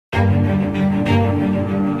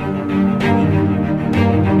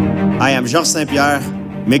am Georges St-Pierre,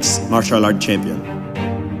 mixed martial art champion.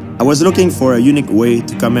 I was looking for a unique way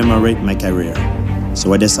to commemorate my career,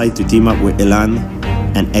 so I decided to team up with Ilan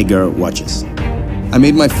and Egard Watches. I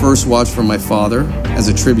made my first watch for my father as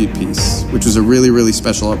a tribute piece, which was a really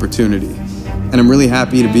special opportunity. And I'm really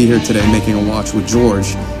happy to be here today making a watch with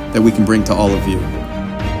George that we can bring to all of you.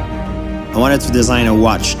 I wanted to design a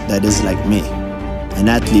watch that is like me, an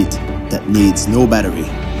athlete that needs no battery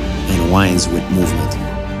and whines with movement.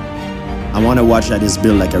 I want a watch that is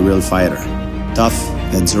built like a real fighter, tough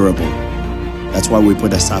and durable. That's why we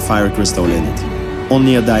put a sapphire crystal in it.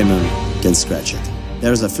 Only a diamond can scratch it.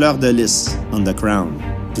 There's a fleur-de-lis on the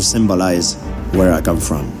crown to symbolize where I come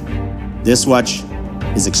from. This watch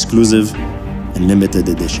is exclusive and limited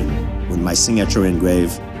edition with my signature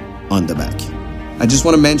engraved on the back. I just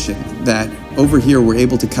want to mention that over here we're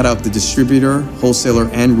able to cut out the distributor, wholesaler,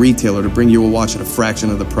 and retailer to bring you a watch at a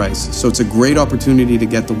fraction of the price. So it's a great opportunity to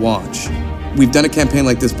get the watch. We've done a campaign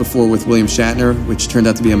like this before with William Shatner, which turned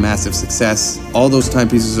out to be a massive success. All those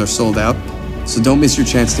timepieces are sold out, so don't miss your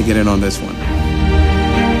chance to get in on this one.